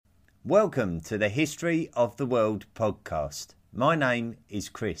Welcome to the History of the World podcast. My name is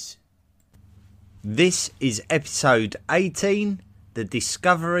Chris. This is episode 18, The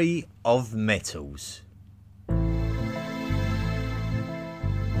Discovery of Metals.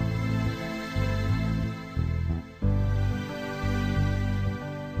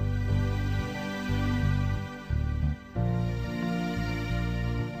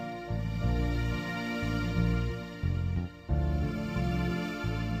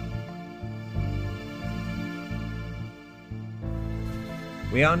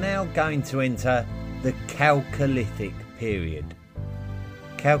 We are now going to enter the Chalcolithic period.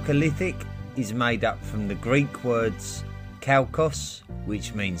 Chalcolithic is made up from the Greek words chalkos,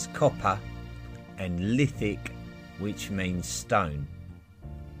 which means copper, and lithic, which means stone.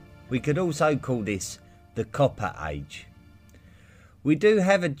 We could also call this the Copper Age. We do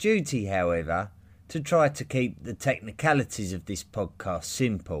have a duty, however, to try to keep the technicalities of this podcast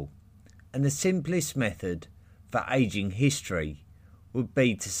simple, and the simplest method for aging history would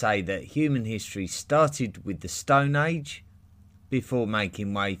be to say that human history started with the Stone Age, before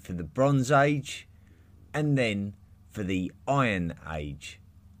making way for the Bronze Age, and then for the Iron Age.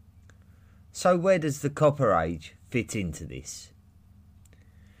 So where does the Copper Age fit into this?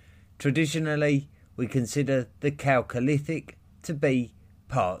 Traditionally, we consider the Chalcolithic to be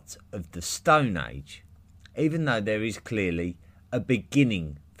part of the Stone Age, even though there is clearly a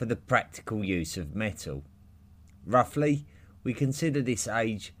beginning for the practical use of metal. Roughly, we consider this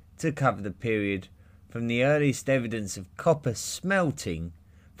age to cover the period from the earliest evidence of copper smelting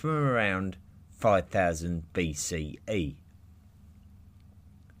from around 5000 BCE.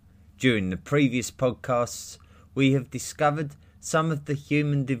 During the previous podcasts, we have discovered some of the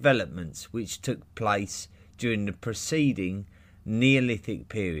human developments which took place during the preceding Neolithic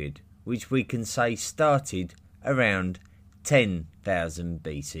period, which we can say started around 10,000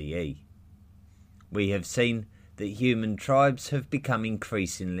 BCE. We have seen that human tribes have become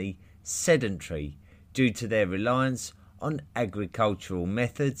increasingly sedentary due to their reliance on agricultural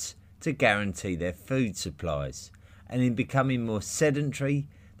methods to guarantee their food supplies, and in becoming more sedentary,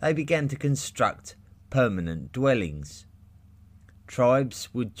 they began to construct permanent dwellings. Tribes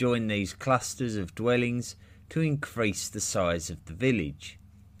would join these clusters of dwellings to increase the size of the village,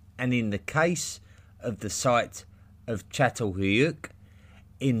 and in the case of the site of Çatalhöyük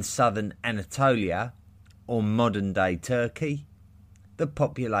in southern Anatolia, or modern-day Turkey, the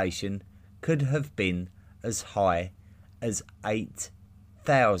population could have been as high as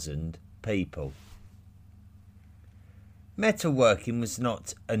 8,000 people. Metalworking was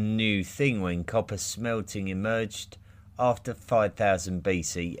not a new thing when copper smelting emerged after 5000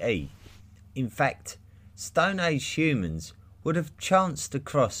 BCE. In fact, Stone Age humans would have chanced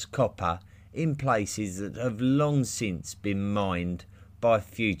across copper in places that have long since been mined by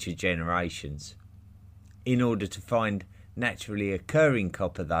future generations. In order to find naturally occurring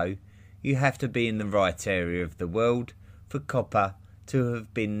copper, though, you have to be in the right area of the world for copper to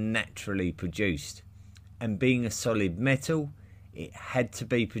have been naturally produced. And being a solid metal, it had to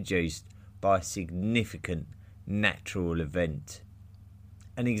be produced by a significant natural event.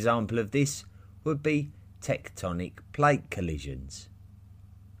 An example of this would be tectonic plate collisions.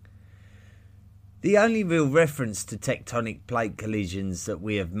 The only real reference to tectonic plate collisions that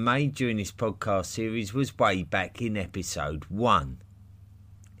we have made during this podcast series was way back in episode 1.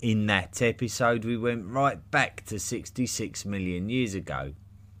 In that episode, we went right back to 66 million years ago.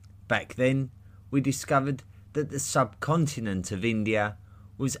 Back then, we discovered that the subcontinent of India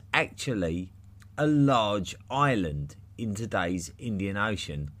was actually a large island in today's Indian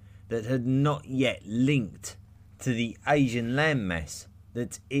Ocean that had not yet linked to the Asian landmass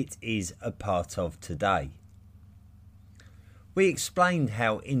that it is a part of today. We explained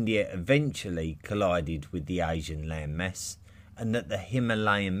how India eventually collided with the Asian landmass, and that the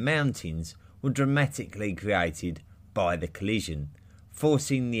Himalayan mountains were dramatically created by the collision,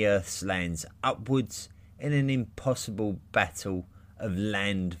 forcing the Earth's lands upwards in an impossible battle of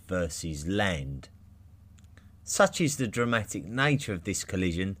land versus land. Such is the dramatic nature of this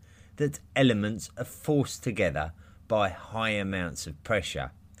collision that elements are forced together by high amounts of pressure,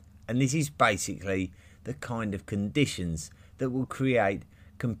 and this is basically the kind of conditions that will create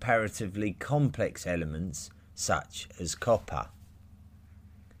comparatively complex elements such as copper.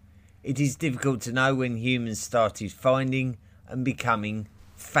 It is difficult to know when humans started finding and becoming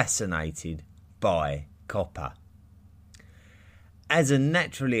fascinated by copper. As a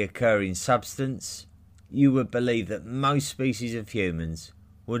naturally occurring substance, you would believe that most species of humans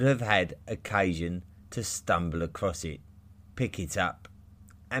would have had occasion to stumble across it, pick it up,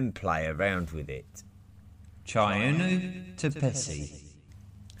 and play around with it. Chionu Tepesi.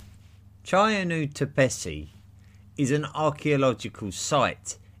 Tepesi is an archaeological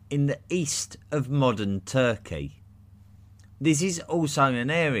site in the east of modern Turkey. This is also an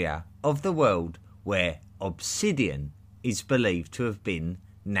area of the world where obsidian is believed to have been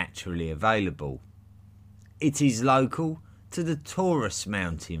naturally available. It is local to the Taurus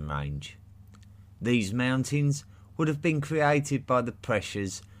mountain range. These mountains would have been created by the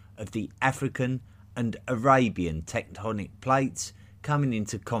pressures of the African and Arabian tectonic plates coming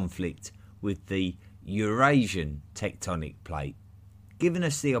into conflict with the Eurasian tectonic plate, giving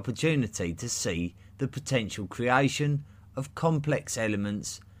us the opportunity to see the potential creation of complex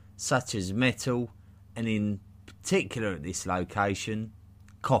elements such as metal and, in particular at this location,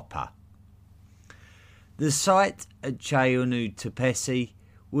 copper. The site at Tepesi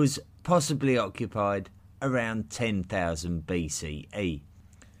was possibly occupied around 10,000 BCE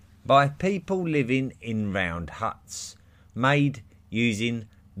by people living in round huts made using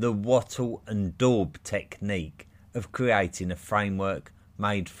the wattle and daub technique of creating a framework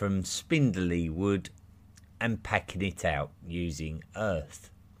made from spindly wood and packing it out using earth.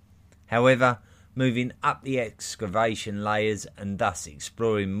 However, moving up the excavation layers and thus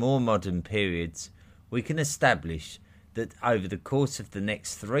exploring more modern periods, we can establish that over the course of the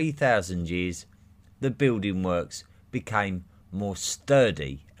next 3,000 years, the building works became more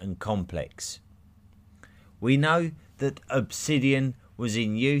sturdy and complex. We know that obsidian was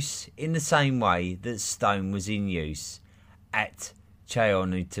in use in the same way that stone was in use at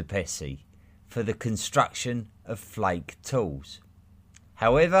Tepesi for the construction of flake tools.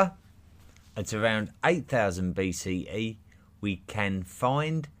 However, at around 8000 BCE, we can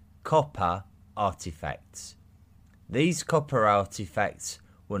find copper artifacts. These copper artifacts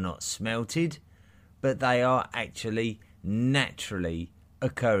were not smelted, but they are actually naturally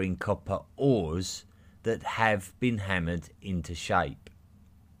occurring copper ores that have been hammered into shape.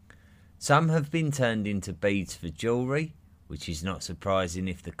 Some have been turned into beads for jewellery, which is not surprising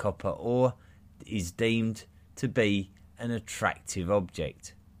if the copper ore is deemed to be an attractive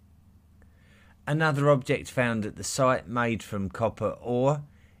object. Another object found at the site made from copper ore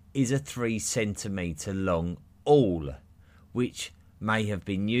is a 3 centimetre long awl, which may have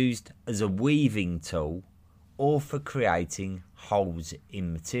been used as a weaving tool or for creating holes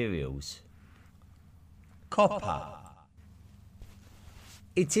in materials. Copper.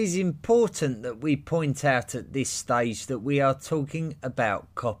 It is important that we point out at this stage that we are talking about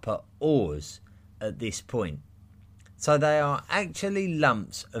copper ores at this point. So they are actually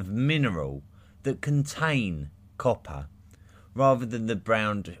lumps of mineral that contain copper, rather than the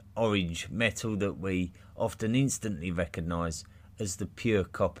brown orange metal that we often instantly recognise as the pure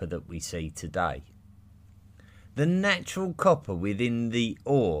copper that we see today. The natural copper within the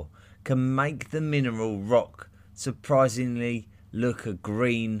ore can make the mineral rock surprisingly look a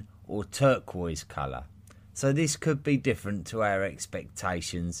green or turquoise colour, so this could be different to our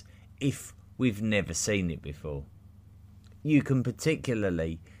expectations if we've never seen it before. You can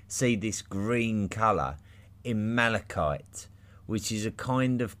particularly see this green colour in malachite, which is a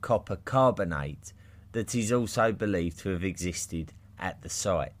kind of copper carbonate that is also believed to have existed at the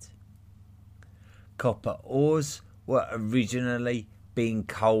site. Copper ores were originally being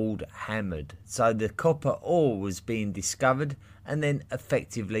cold hammered, so the copper ore was being discovered and then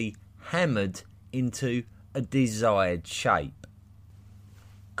effectively hammered into a desired shape.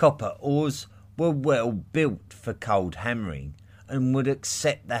 Copper ores were well built for cold hammering and would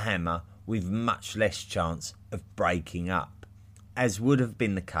accept the hammer with much less chance of breaking up, as would have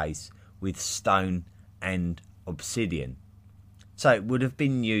been the case with stone and obsidian. So it would have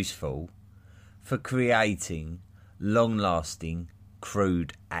been useful for creating long-lasting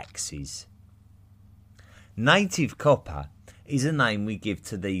crude axes. Native copper is a name we give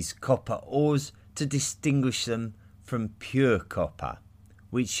to these copper ores to distinguish them from pure copper,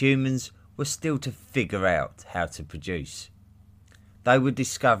 which humans were still to figure out how to produce. They were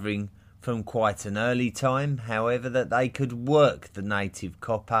discovering from quite an early time, however, that they could work the native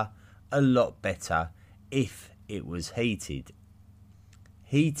copper a lot better if it was heated.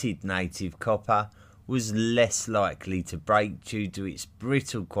 Heated native copper was less likely to break due to its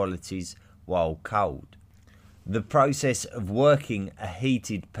brittle qualities while cold. The process of working a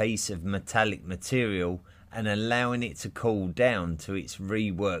heated piece of metallic material and allowing it to cool down to its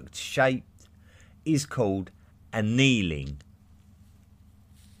reworked shape is called annealing.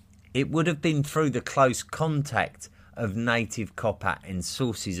 It would have been through the close contact of native copper and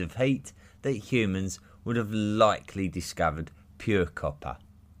sources of heat that humans would have likely discovered pure copper.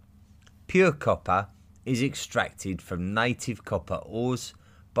 Pure copper is extracted from native copper ores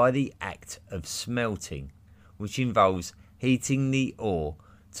by the act of smelting, which involves heating the ore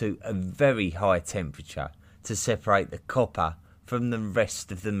to a very high temperature to separate the copper from the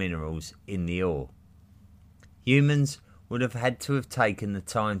rest of the minerals in the ore. Humans would have had to have taken the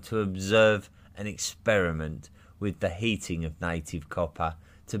time to observe and experiment with the heating of native copper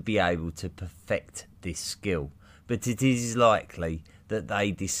to be able to perfect this skill, but it is likely that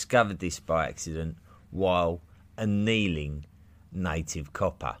they discovered this by accident while annealing native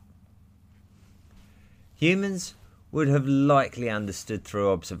copper. Humans would have likely understood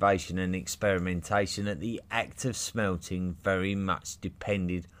through observation and experimentation that the act of smelting very much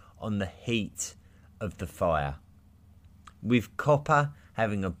depended on the heat of the fire. With copper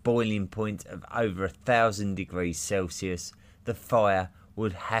having a boiling point of over 1,000 degrees Celsius, the fire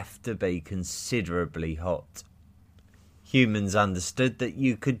would have to be considerably hot. Humans understood that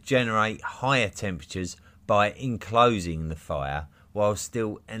you could generate higher temperatures by enclosing the fire while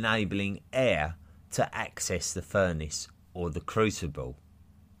still enabling air to access the furnace or the crucible.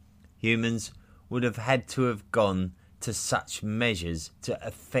 Humans would have had to have gone to such measures to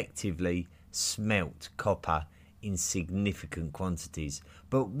effectively smelt copper in significant quantities.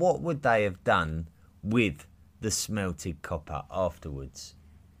 But what would they have done with the smelted copper afterwards?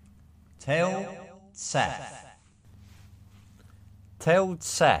 Tel Saf. Tel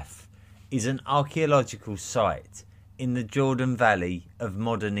Saf is an archaeological site in the Jordan Valley of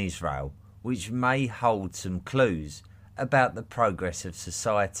modern Israel, which may hold some clues about the progress of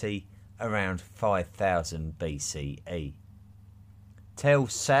society around 5000 BCE. Tel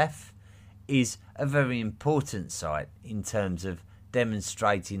Saf is a very important site in terms of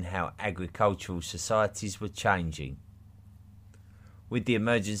demonstrating how agricultural societies were changing. With the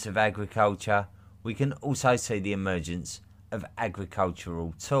emergence of agriculture, we can also see the emergence of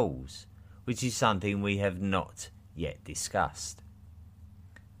agricultural tools, which is something we have not yet discussed.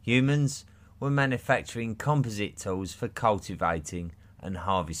 Humans were manufacturing composite tools for cultivating and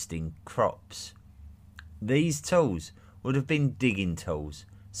harvesting crops. These tools would have been digging tools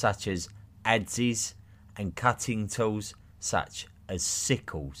such as adzes and cutting tools such as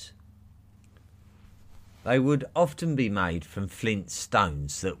sickles. They would often be made from flint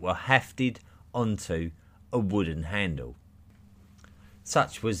stones that were hafted onto a wooden handle.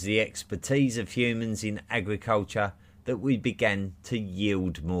 Such was the expertise of humans in agriculture that we began to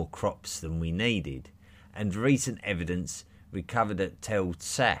yield more crops than we needed, and recent evidence recovered at Tel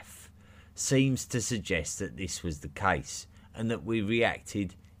Saf seems to suggest that this was the case and that we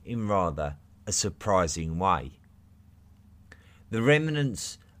reacted in rather a surprising way. The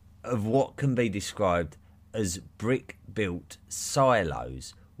remnants of what can be described as brick-built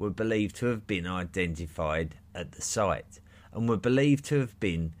silos were believed to have been identified at the site and were believed to have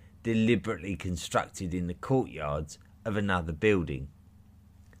been deliberately constructed in the courtyards of another building.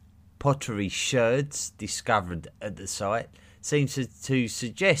 Pottery sherds discovered at the site seems to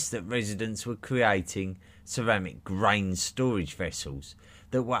suggest that residents were creating ceramic grain storage vessels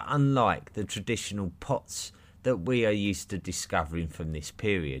that were unlike the traditional pots that we are used to discovering from this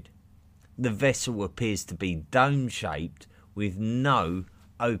period. The vessel appears to be dome-shaped with no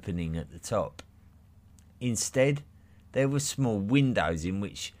opening at the top. Instead, there were small windows in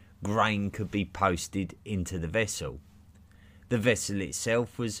which grain could be posted into the vessel. The vessel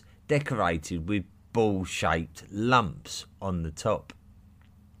itself was decorated with ball-shaped lumps on the top.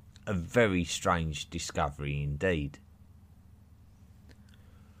 A very strange discovery indeed.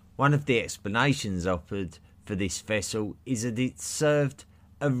 One of the explanations offered for this vessel is that it served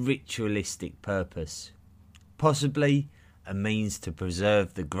a ritualistic purpose, possibly a means to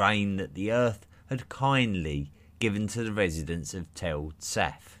preserve the grain that the earth had kindly given to the residents of Tel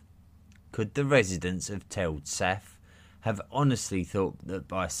Saf. Could the residents of Tel Saf have honestly thought that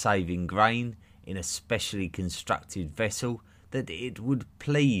by saving grain in a specially constructed vessel that it would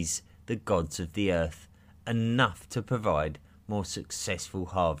please the gods of the earth enough to provide more successful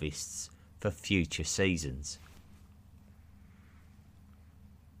harvests for future seasons?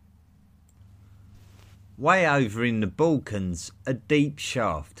 Way over in the Balkans, a deep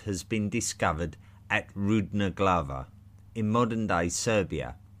shaft has been discovered at Rudna Glava in modern-day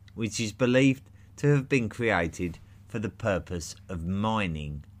Serbia, which is believed to have been created for the purpose of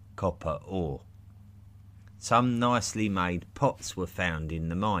mining copper ore. Some nicely made pots were found in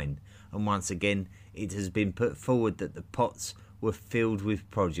the mine, and once again it has been put forward that the pots were filled with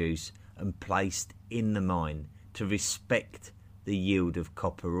produce and placed in the mine to respect the yield of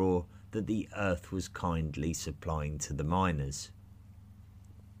copper ore that the earth was kindly supplying to the miners.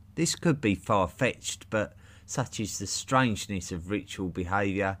 This could be far-fetched, but such is the strangeness of ritual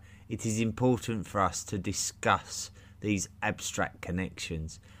behaviour, it is important for us to discuss these abstract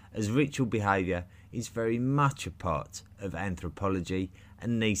connections, as ritual behaviour is very much a part of anthropology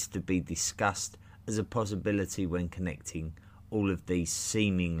and needs to be discussed as a possibility when connecting all of these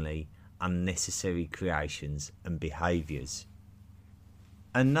seemingly unnecessary creations and behaviours.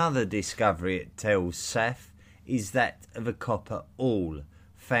 Another discovery at Tel Saf is that of a copper awl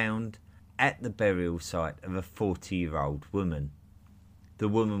found at the burial site of a 40-year-old woman. The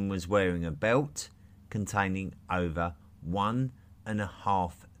woman was wearing a belt containing over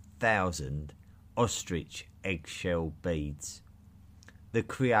 1,500 ostrich eggshell beads. The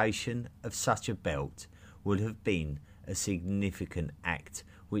creation of such a belt would have been a significant act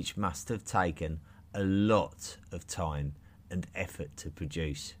which must have taken a lot of time and effort to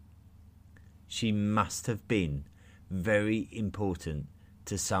produce. She must have been very important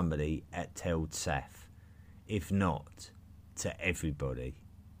to somebody at Tel Saf, if not to everybody.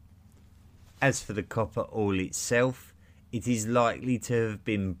 As for the copper awl itself, it is likely to have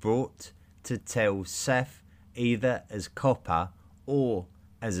been brought to Tel Saf either as copper or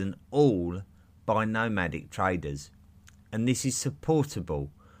as an awl by nomadic traders, and this is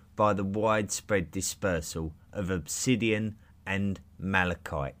supportable by the widespread dispersal of obsidian and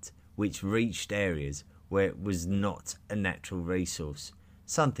malachite, which reached areas where it was not a natural resource,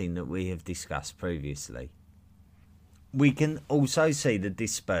 something that we have discussed previously. We can also see the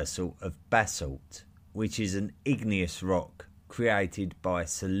dispersal of basalt, which is an igneous rock created by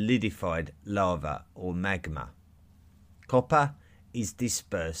solidified lava or magma. Copper is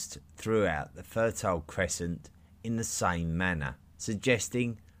dispersed throughout the Fertile Crescent in the same manner,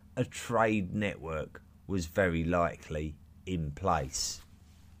 suggesting a trade network was very likely in place.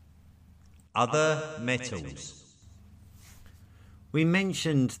 Other metals. We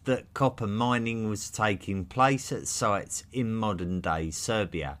mentioned that copper mining was taking place at sites in modern-day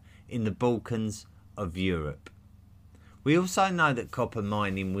Serbia, in the Balkans of Europe. We also know that copper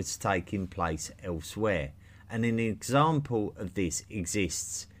mining was taking place elsewhere, and an example of this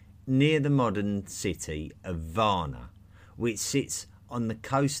exists near the modern city of Varna, which sits on the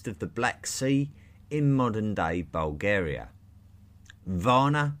coast of the Black Sea in modern-day Bulgaria.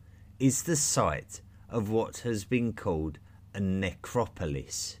 Varna is the site of what has been called a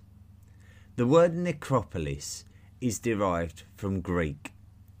necropolis. The word necropolis is derived from Greek.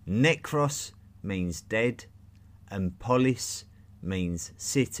 Nekros means dead and polis means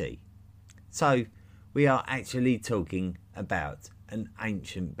city. So we are actually talking about an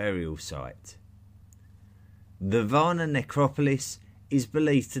ancient burial site. The Varna necropolis is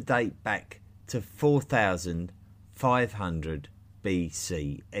believed to date back to 4500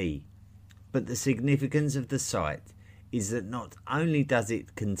 BCE, but the significance of the site is that not only does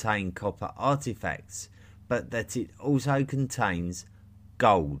it contain copper artifacts, but that it also contains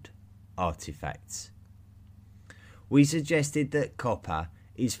gold artifacts. We suggested that copper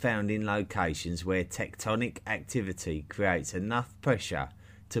is found in locations where tectonic activity creates enough pressure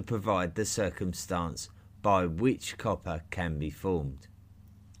to provide the circumstance by which copper can be formed.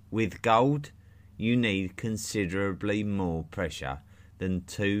 With gold, you need considerably more pressure than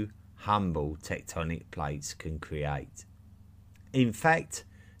two humble tectonic plates can create. In fact,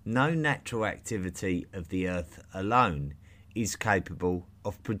 no natural activity of the earth alone is capable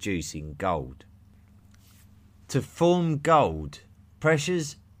of producing gold. To form gold,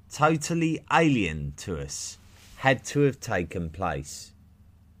 pressures totally alien to us had to have taken place.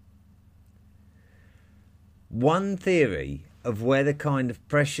 One theory of where the kind of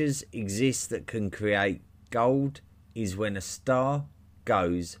pressures exist that can create gold is when a star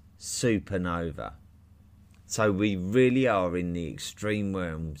goes supernova. So we really are in the extreme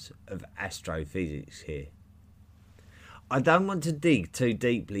realms of astrophysics here. I don't want to dig too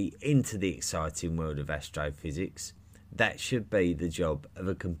deeply into the exciting world of astrophysics. That should be the job of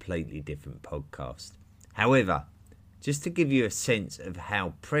a completely different podcast. However, just to give you a sense of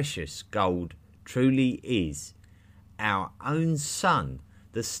how precious gold truly is, our own sun,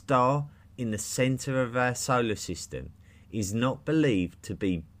 the star in the centre of our solar system, is not believed to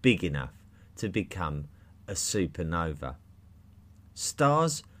be big enough to become a supernova.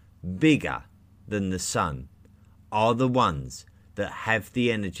 Stars bigger than the sun are the ones that have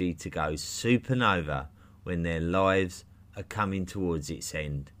the energy to go supernova when their lives are coming towards its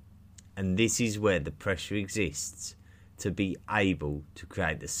end. And this is where the pressure exists to be able to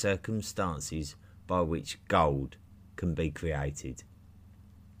create the circumstances by which gold can be created.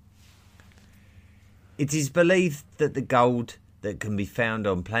 It is believed that the gold that can be found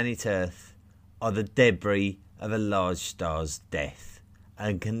on planet Earth are the debris of a large star's death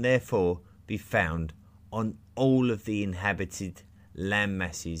and can therefore be found on all of the inhabited land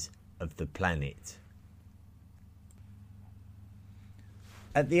masses of the planet.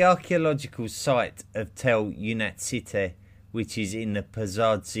 At the archaeological site of Tel Unatsite, which is in the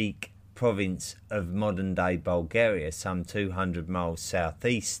Pazardzik province of modern-day Bulgaria, some 200 miles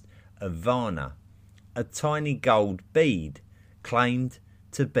southeast of Varna, a tiny gold bead, claimed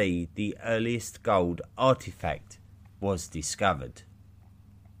to be the earliest gold artifact, was discovered.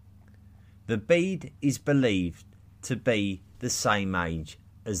 The bead is believed to be the same age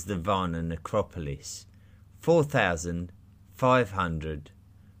as the Varna necropolis, 4500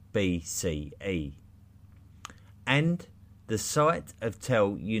 BCE, and the site of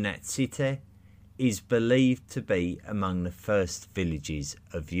Tel Unatsite is believed to be among the first villages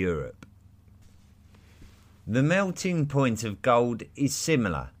of Europe. The melting point of gold is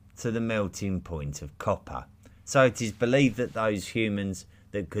similar to the melting point of copper, so it is believed that those humans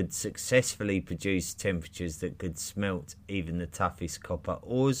that could successfully produce temperatures that could smelt even the toughest copper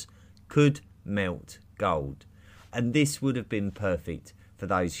ores could melt gold, and this would have been perfect for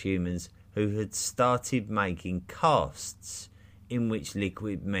those humans who had started making casts in which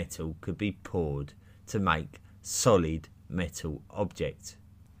liquid metal could be poured to make solid metal objects.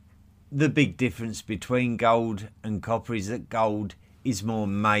 The big difference between gold and copper is that gold is more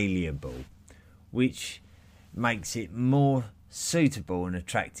malleable, which makes it more suitable and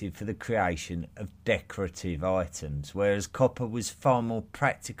attractive for the creation of decorative items, whereas copper was far more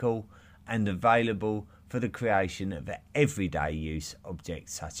practical and available for the creation of everyday use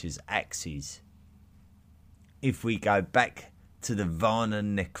objects such as axes. If we go back to the Varna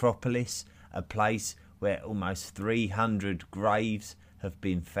necropolis, a place where almost 300 graves have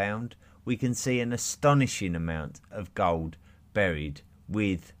been found, we can see an astonishing amount of gold buried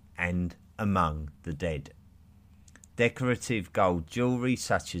with and among the dead. Decorative gold jewellery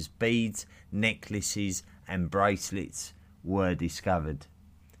such as beads, necklaces and bracelets were discovered.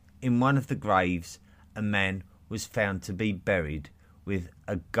 In one of the graves, a man was found to be buried with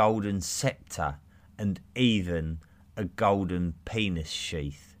a golden sceptre and even a golden penis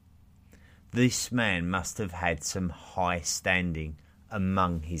sheath. This man must have had some high standing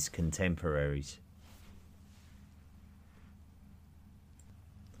among his contemporaries.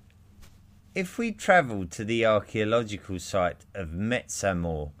 If we travel to the archaeological site of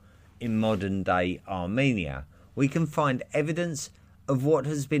Metsamor in modern-day Armenia, we can find evidence of what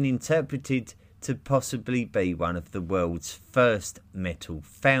has been interpreted to possibly be one of the world's first metal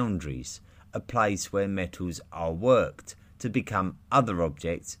foundries, a place where metals are worked to become other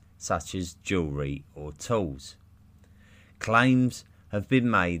objects such as jewellery or tools. Claims have been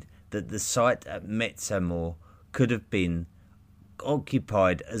made that the site at Metsamor could have been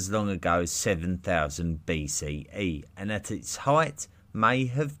occupied as long ago as 7000 BCE, and at its height may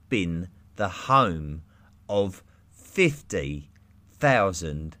have been the home of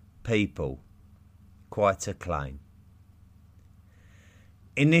 50,000 people. Quite a claim.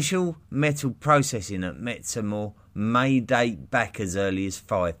 Initial metal processing at Metsamor may date back as early as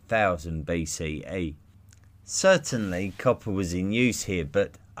 5000 BCE. Certainly copper was in use here,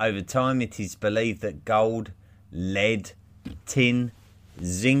 but over time it is believed that gold, lead, tin,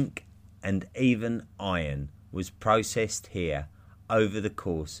 zinc and even iron was processed here over the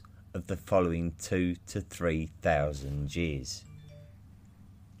course of the following 2,000 to 3,000 years.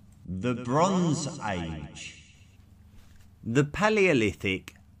 The Bronze Age. The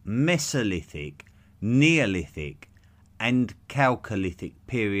Paleolithic, Mesolithic, Neolithic and Chalcolithic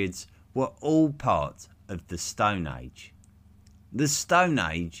periods were all part of the Stone Age. The Stone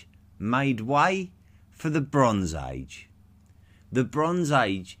Age made way for the Bronze Age. The Bronze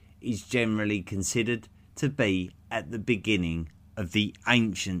Age is generally considered to be at the beginning of the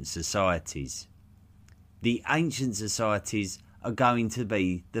ancient societies. The ancient societies are going to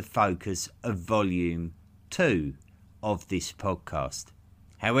be the focus of Volume 2 of this podcast.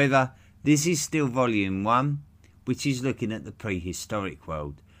 However, this is still Volume 1, which is looking at the prehistoric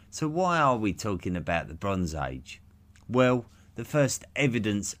world. So why are we talking about the Bronze Age? Well, the first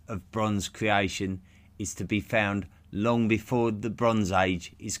evidence of bronze creation is to be found long before the Bronze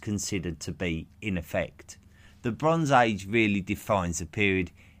Age is considered to be in effect. The Bronze Age really defines a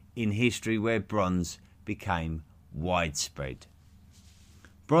period in history where bronze became widespread.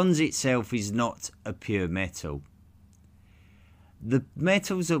 Bronze itself is not a pure metal. The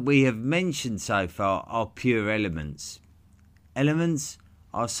metals that we have mentioned so far are pure elements. Elements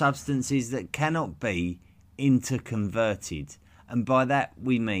are substances that cannot be interconverted, and by that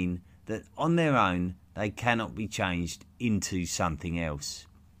we mean that on their own they cannot be changed into something else.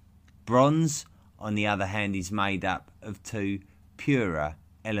 Bronze, on the other hand, is made up of two purer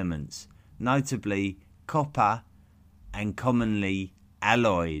elements, notably copper and commonly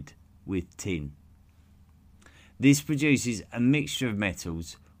alloyed with tin. This produces a mixture of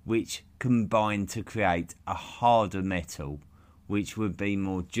metals which combine to create a harder metal which would be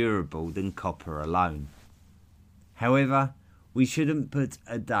more durable than copper alone. However, we shouldn't put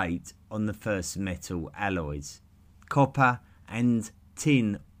a date on the first metal alloys. Copper and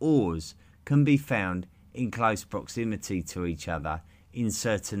tin ores can be found in close proximity to each other in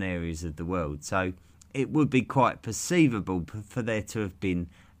certain areas of the world, so it would be quite perceivable for there to have been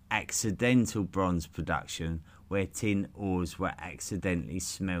accidental bronze production where tin ores were accidentally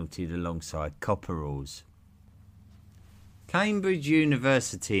smelted alongside copper ores. Cambridge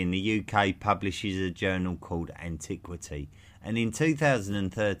University in the UK publishes a journal called Antiquity, and in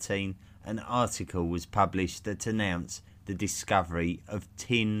 2013 an article was published that announced the discovery of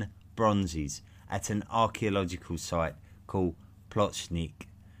tin bronzes at an archaeological site called Pločnik,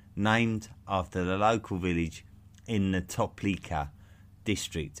 named after the local village in the Toplica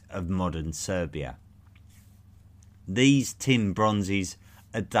district of modern Serbia. These tin bronzes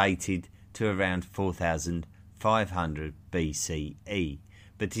are dated to around 4,500 BCE,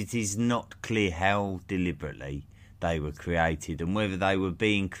 but it is not clear how deliberately they were created and whether they were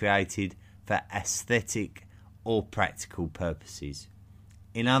being created for aesthetic or practical purposes.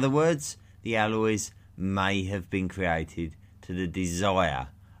 In other words, the alloys may have been created to the desire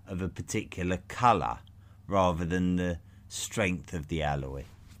of a particular colour rather than the strength of the alloy.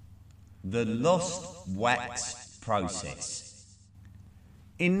 The lost wax process.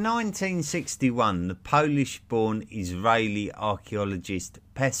 In 1961, the Polish-born Israeli archaeologist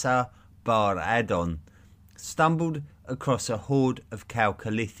Pesach Bar Adon stumbled across a hoard of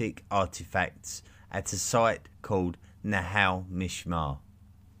Chalcolithic artefacts at a site called Nahal Mishmar.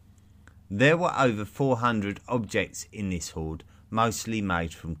 There were over 400 objects in this hoard, mostly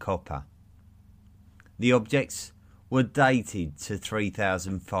made from copper. The objects were dated to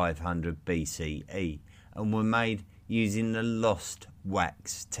 3,500 BCE and were made using the lost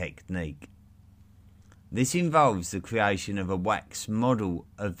wax technique. This involves the creation of a wax model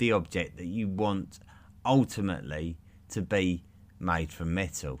of the object that you want ultimately to be made from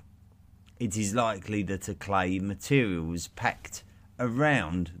metal. It is likely that a clay material was packed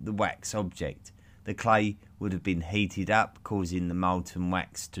around the wax object. The clay would have been heated up, causing the molten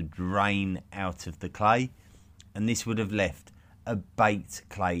wax to drain out of the clay, and this would have left a baked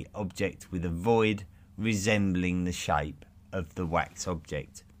clay object with a void resembling the shape of the wax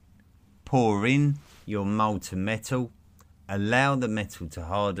object. Pour in your molten metal, allow the metal to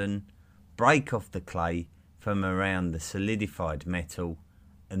harden, break off the clay from around the solidified metal,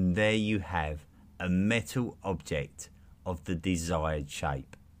 and there you have a metal object of the desired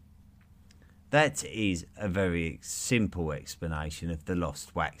shape. That is a very simple explanation of the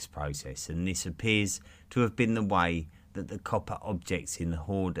lost wax process, and this appears to have been the way that the copper objects in the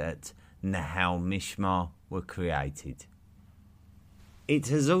hoard at Nahal Mishmar were created. It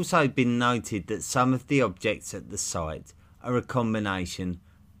has also been noted that some of the objects at the site are a combination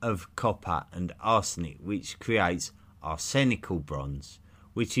of copper and arsenic, which creates arsenical bronze,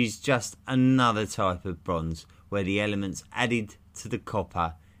 which is just another type of bronze where the elements added to the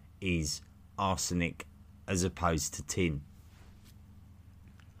copper is arsenic as opposed to tin.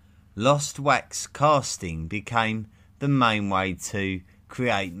 Lost wax casting became the main way to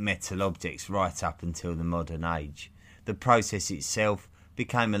create metal objects right up until the modern age. The process itself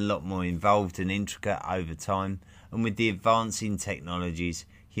became a lot more involved and intricate over time, and with the advance in technologies,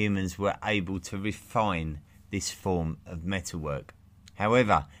 humans were able to refine this form of metalwork.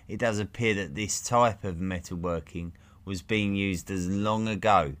 However, it does appear that this type of metalworking was being used as long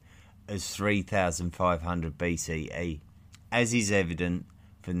ago as 3,500 BCE, as is evident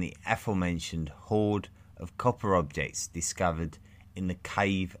from the aforementioned hoard of copper objects discovered in the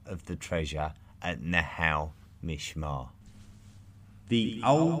Cave of the Treasure at Nahal Mishmar. The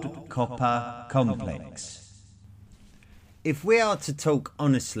Old Copper Complex. If we are to talk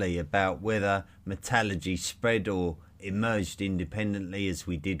honestly about whether metallurgy spread or emerged independently as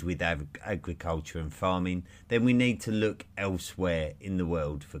we did with agriculture and farming, then we need to look elsewhere in the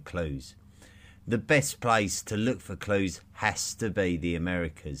world for clues. The best place to look for clues has to be the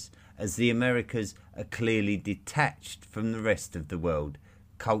Americas, as the Americas are clearly detached from the rest of the world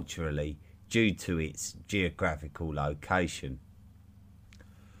culturally due to its geographical location.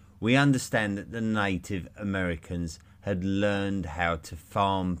 We understand that the Native Americans had learned how to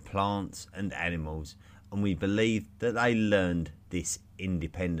farm plants and animals, and we believe that they learned this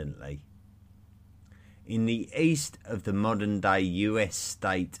independently. In the east of the modern-day US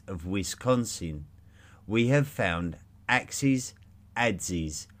state of Wisconsin, we have found axes,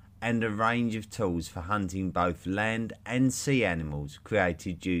 adzes, and a range of tools for hunting both land and sea animals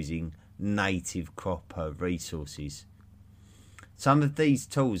created using native copper resources. Some of these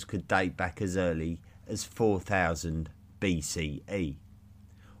tools could date back as early as 4000 BCE.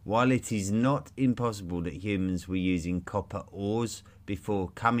 While it is not impossible that humans were using copper ores before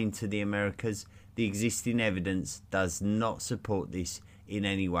coming to the Americas, the existing evidence does not support this in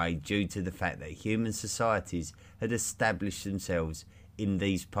any way due to the fact that human societies had established themselves in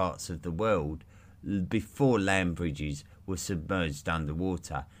these parts of the world before land bridges were submerged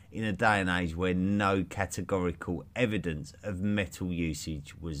underwater, in a day and age where no categorical evidence of metal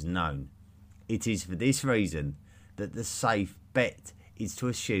usage was known. It is for this reason that the safe bet is to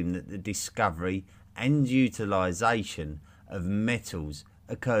assume that the discovery and utilisation of metals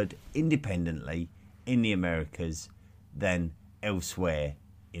occurred independently in the Americas than elsewhere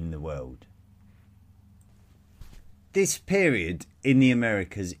in the world. This period in the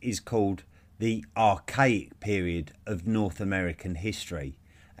Americas is called the Archaic period of North American history,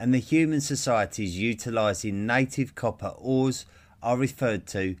 and the human societies utilising native copper ores are referred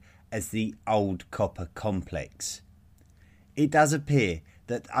to as the Old Copper Complex. It does appear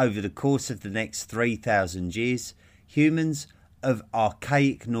that over the course of the next 3,000 years, humans of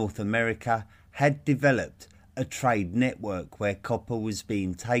archaic North America had developed a trade network where copper was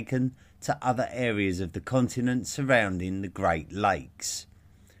being taken to other areas of the continent surrounding the Great Lakes.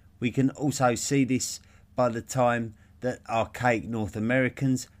 We can also see this by the time that archaic North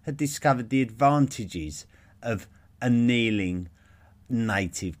Americans had discovered the advantages of annealing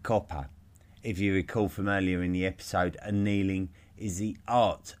native copper. If you recall from earlier in the episode, annealing is the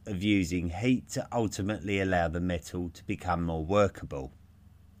art of using heat to ultimately allow the metal to become more workable.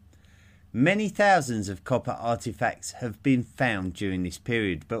 Many thousands of copper artifacts have been found during this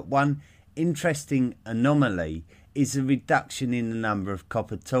period, but one interesting anomaly is the reduction in the number of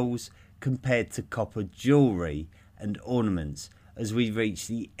copper tools compared to copper jewellery and ornaments as we reach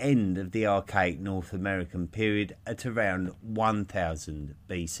the end of the archaic North American period at around 1000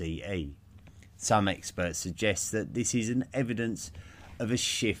 BCE. Some experts suggest that this is an evidence of a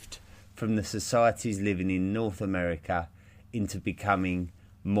shift from the societies living in North America into becoming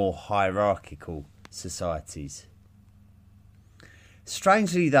more hierarchical societies.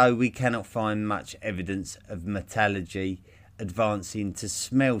 Strangely though, we cannot find much evidence of metallurgy advancing to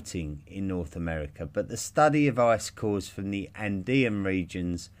smelting in North America, but the study of ice cores from the Andean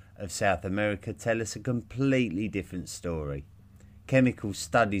regions of South America tell us a completely different story. Chemical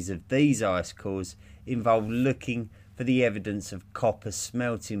studies of these ice cores involve looking for the evidence of copper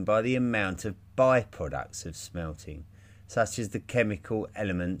smelting by the amount of byproducts of smelting, such as the chemical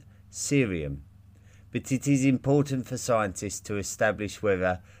element cerium. But it is important for scientists to establish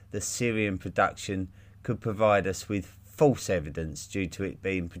whether the cerium production could provide us with false evidence due to it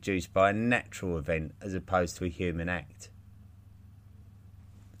being produced by a natural event as opposed to a human act.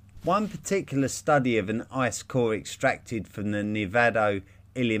 One particular study of an ice core extracted from the Nevado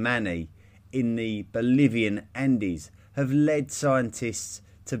Illimani in the Bolivian Andes have led scientists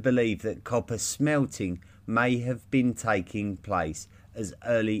to believe that copper smelting may have been taking place as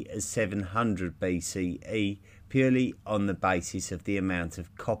early as 700 BCE purely on the basis of the amount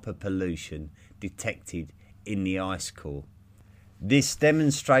of copper pollution detected in the ice core. This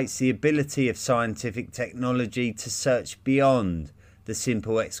demonstrates the ability of scientific technology to search beyond the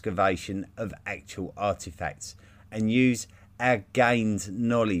simple excavation of actual artifacts and use our gained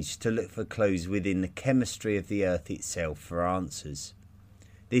knowledge to look for clues within the chemistry of the earth itself for answers.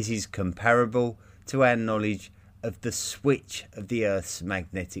 This is comparable to our knowledge of the switch of the earth's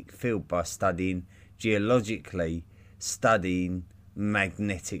magnetic field by studying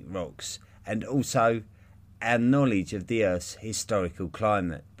magnetic rocks, and also our knowledge of the earth's historical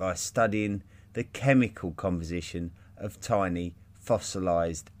climate by studying the chemical composition of tiny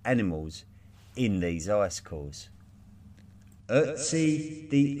fossilised animals in these ice cores. Ötzi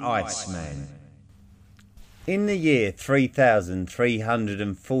the Iceman. In the year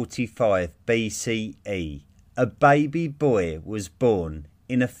 3345 BCE, a baby boy was born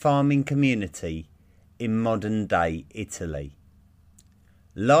in a farming community in modern-day Italy.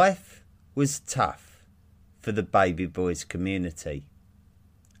 Life was tough for the baby boy's community.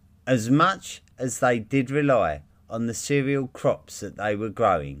 As much as they did rely on the cereal crops that they were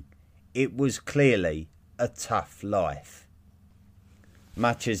growing, it was clearly a tough life.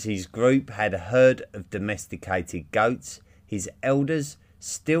 Much as his group had a herd of domesticated goats, his elders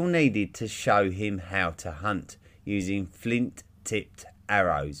still needed to show him how to hunt using flint-tipped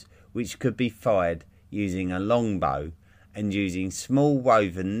arrows, which could be fired using a longbow, and using small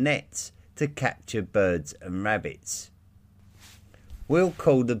woven nets to capture birds and rabbits. We'll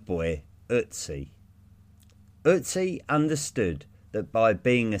call the boy Ötzi. Ötzi understood that by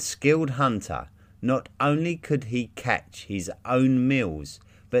being a skilled hunter, not only could he catch his own meals,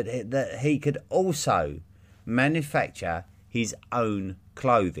 but that he could also manufacture his own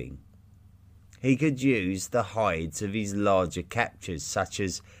clothing. He could use the hides of his larger captures, such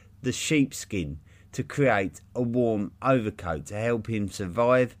as the sheepskin, to create a warm overcoat to help him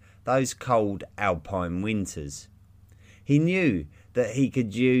survive those cold alpine winters. He knew that he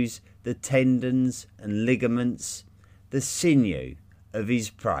could use the tendons and ligaments, the sinew of his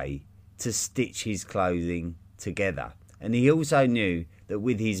prey, to stitch his clothing together. And he also knew that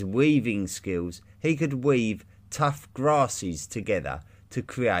with his weaving skills, he could weave tough grasses together to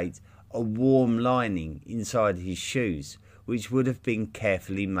create a warm lining inside his shoes, which would have been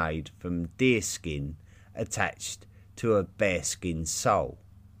carefully made from deer skin attached to a bearskin sole.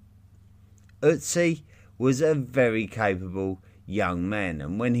 Ötzi was a very capable young man,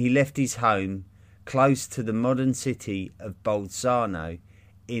 and when he left his home close to the modern city of Bolzano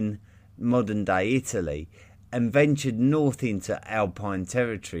in modern-day Italy and ventured north into alpine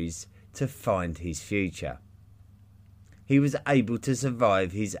territories to find his future, he was able to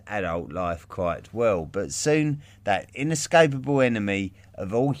survive his adult life quite well, but soon that inescapable enemy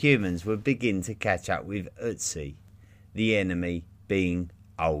of all humans would begin to catch up with Ötzi, the enemy being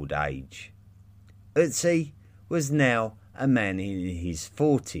old age. Ötzi was now a man in his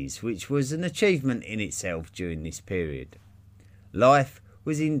 40s, which was an achievement in itself during this period. Life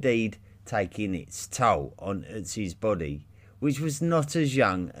was indeed taking its toll on Ötzi's body, which was not as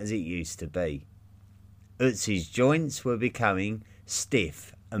young as it used to be. Ötzi's joints were becoming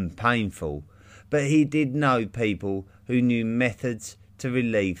stiff and painful, but he did know people who knew methods to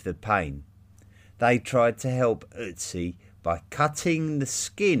relieve the pain. They tried to help Ötzi by cutting the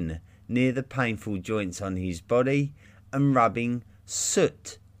skin near the painful joints on his body and rubbing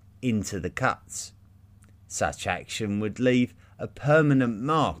soot into the cuts. Such action would leave a permanent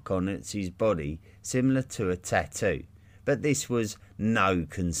mark on Ötzi's body similar to a tattoo, but this was no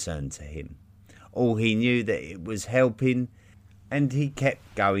concern to him. All he knew that it was helping, and he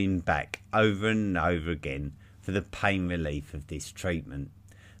kept going back over and over again for the pain relief of this treatment.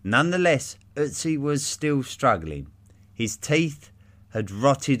 Nonetheless, Ötzi was still struggling. His teeth had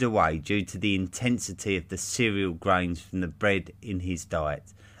rotted away due to the intensity of the cereal grains from the bread in his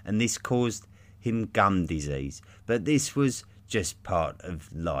diet, and this caused him gum disease, but this was just part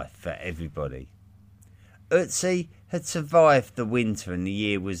of life for everybody. Ötzi had survived the winter, and the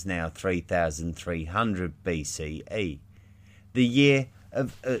year was now 3300 BCE, the year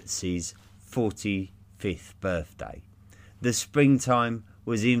of Ötzi's 45th birthday. The springtime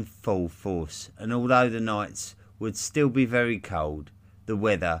was in full force, and although the nights would still be very cold, the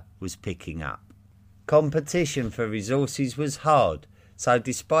weather was picking up. Competition for resources was hard, so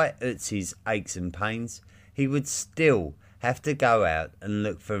despite Ötzi's aches and pains, he would still have to go out and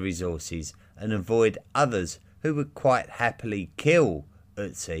look for resources and avoid others who would quite happily kill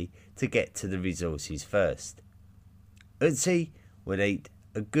Ötzi to get to the resources first. Ötzi would eat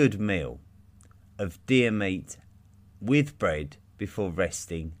a good meal of deer meat with bread before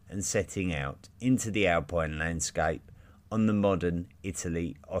resting and setting out into the alpine landscape on the modern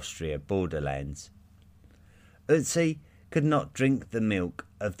Italy-Austria borderlands. Ötzi could not drink the milk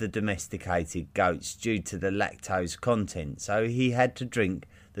of the domesticated goats due to the lactose content, so he had to drink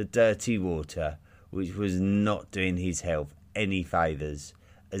the dirty water, which was not doing his health any favours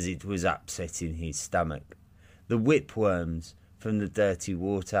as it was upsetting his stomach. The whipworms from the dirty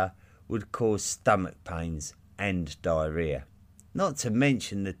water would cause stomach pains and diarrhoea, not to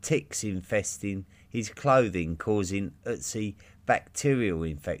mention the ticks infesting his clothing, causing Ötzi bacterial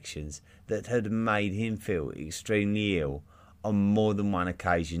infections that had made him feel extremely ill on more than one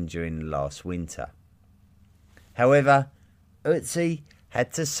occasion during the last winter. However, Ötzi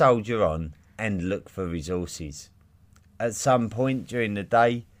had to soldier on and look for resources. At some point during the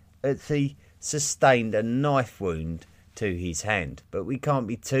day, Ötzi sustained a knife wound to his hand, but we can't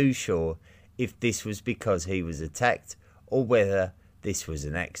be too sure if this was because he was attacked or whether this was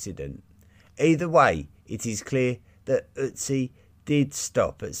an accident. Either way, it is clear that Ötzi did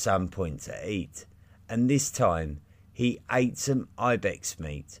stop at some point to eat, and this time he ate some ibex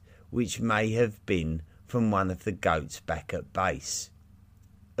meat, which may have been from one of the goats back at base.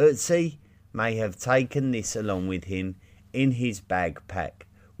 Ötzi may have taken this along with him in his backpack,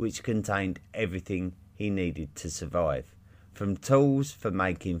 which contained everything he needed to survive, from tools for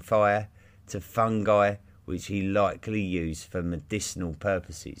making fire to fungi which he likely used for medicinal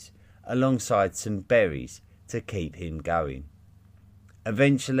purposes, alongside some berries to keep him going.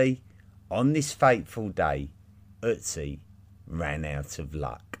 Eventually, on this fateful day, Ötzi ran out of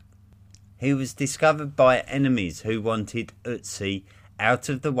luck. He was discovered by enemies who wanted Ötzi out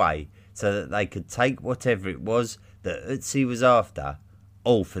of the way so that they could take whatever it was that Ötzi was after,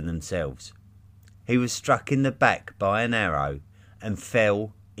 all for themselves. He was struck in the back by an arrow and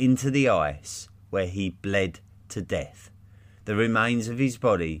fell into the ice, where he bled to death. The remains of his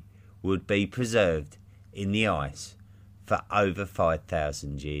body would be preserved in the ice for over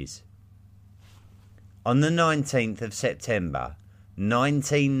 5,000 years. On the 19th of September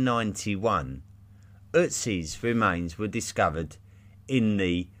 1991, Ötzi's remains were discovered in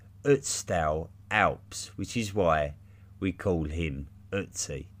the Ötztal Alps, which is why we call him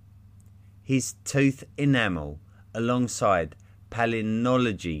Ötzi. His tooth enamel, alongside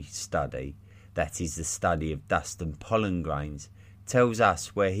palynology study, that is the study of dust and pollen grains, tells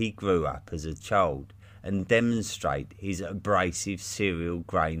us where he grew up as a child and demonstrate his abrasive cereal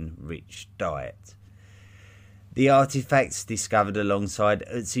grain-rich diet. The artefacts discovered alongside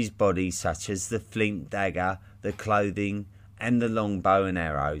Ötzi's body, such as the flint dagger, the clothing and the long bow and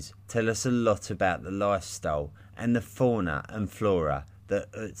arrows, tell us a lot about the lifestyle and the fauna and flora that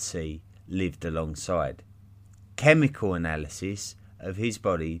Ötzi lived alongside. Chemical analysis of his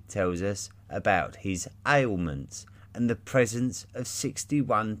body tells us about his ailments, and the presence of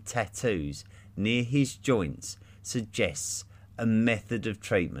 61 tattoos near his joints suggests a method of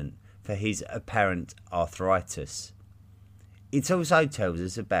treatment for his apparent arthritis. It also tells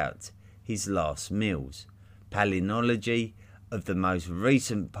us about his last meals. Palynology of the most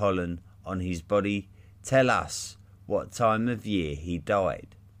recent pollen on his body tell us what time of year he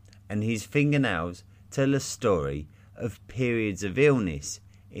died, and his fingernails tell a story of periods of illness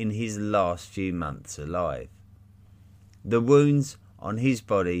in his last few months alive. The wounds on his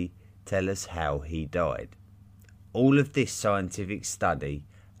body tell us how he died. All of this scientific study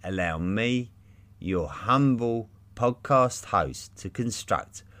allow me, your humble podcast host, to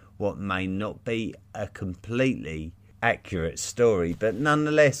construct what may not be a completely accurate story, but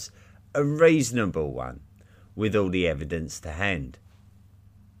nonetheless a reasonable one, with all the evidence to hand.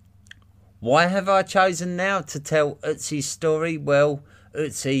 Why have I chosen now to tell Ötzi's story? Well,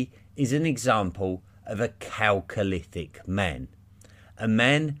 Ötzi is an example of a Chalcolithic man, a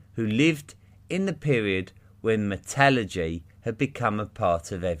man who lived in the period when metallurgy had become a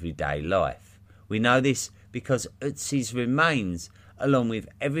part of everyday life. We know this because Ötzi's remains, along with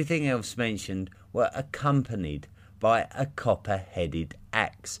everything else mentioned, were accompanied by a copper-headed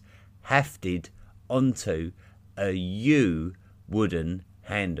axe hafted onto a yew wooden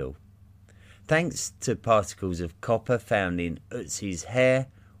handle. Thanks to particles of copper found in Ötzi's hair,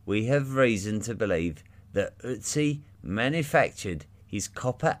 we have reason to believe that Ötzi manufactured his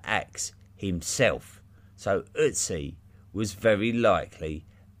copper axe himself. So Ötzi was very likely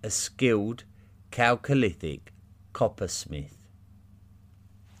a skilled Chalcolithic coppersmith.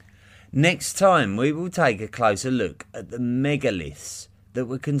 Next time we will take a closer look at the megaliths that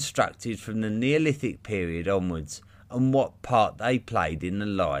were constructed from the Neolithic period onwards and what part they played in the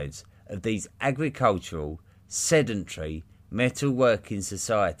lives of these agricultural, sedentary, metalworking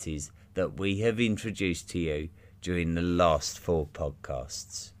societies that we have introduced to you during the last 4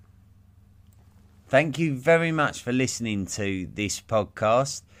 podcasts. Thank you very much for listening to this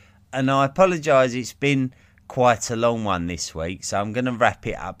podcast, and I apologise it's been quite a long one this week, so I'm going to wrap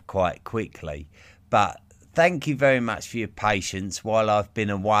it up quite quickly. But thank you very much for your patience while I've been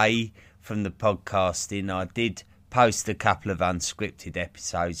away from the podcasting. I did post a couple of unscripted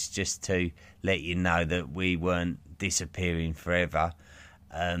episodes just to let you know that we weren't disappearing forever.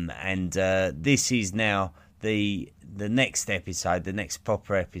 And this is now the next episode, the next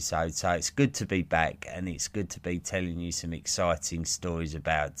proper episode. So it's good to be back, and it's good to be telling you some exciting stories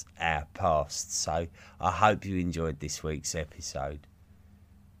about our past. So I hope you enjoyed this week's episode.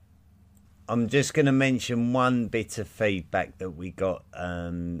 I'm just going to mention one bit of feedback that we got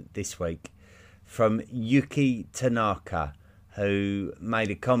this week from Yuki Tanaka, who made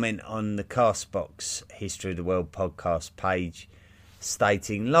a comment on the Castbox History of the World podcast page,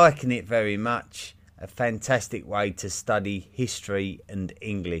 stating, liking it very much, a fantastic way to study history and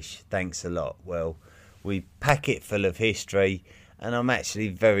English, thanks a lot. Well, we pack it full of history, and I'm actually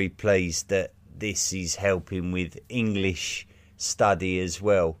very pleased that this is helping with English study as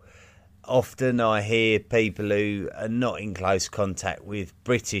well. Often I hear people who are not in close contact with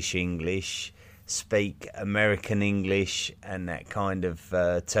British English speak American English and that kind of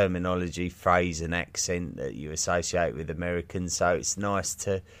terminology, phrase and accent that you associate with Americans. So it's nice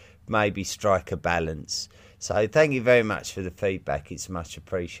to maybe strike a balance. So thank you very much for the feedback. It's much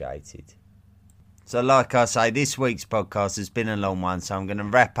appreciated. So like I say, this week's podcast has been a long one, so I'm going to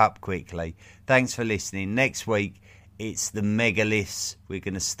wrap up quickly. Thanks for listening. Next week It's the megaliths. We're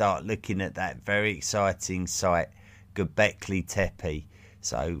going to start looking at that very exciting site, Göbekli Tepe.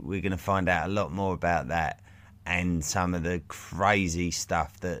 So we're going to find out a lot more about that and some of the crazy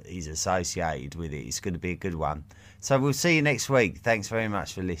stuff that is associated with it. It's going to be a good one. So we'll see you next week. Thanks very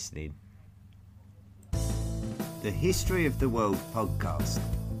much for listening. The History of the World podcast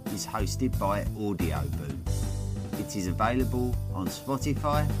is hosted by Audioboom. It is available on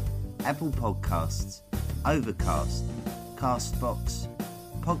Spotify, Apple Podcasts, Overcast, Castbox,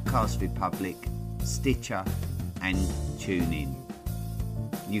 Podcast Republic, Stitcher and TuneIn.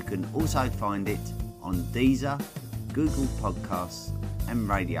 You can also find it on Deezer, Google Podcasts and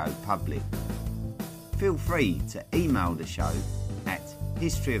Radio Public. Feel free to email the show at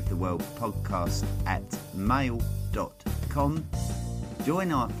historyoftheworldpodcast@mail.com,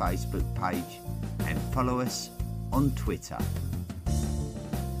 join our Facebook page and follow us on Twitter.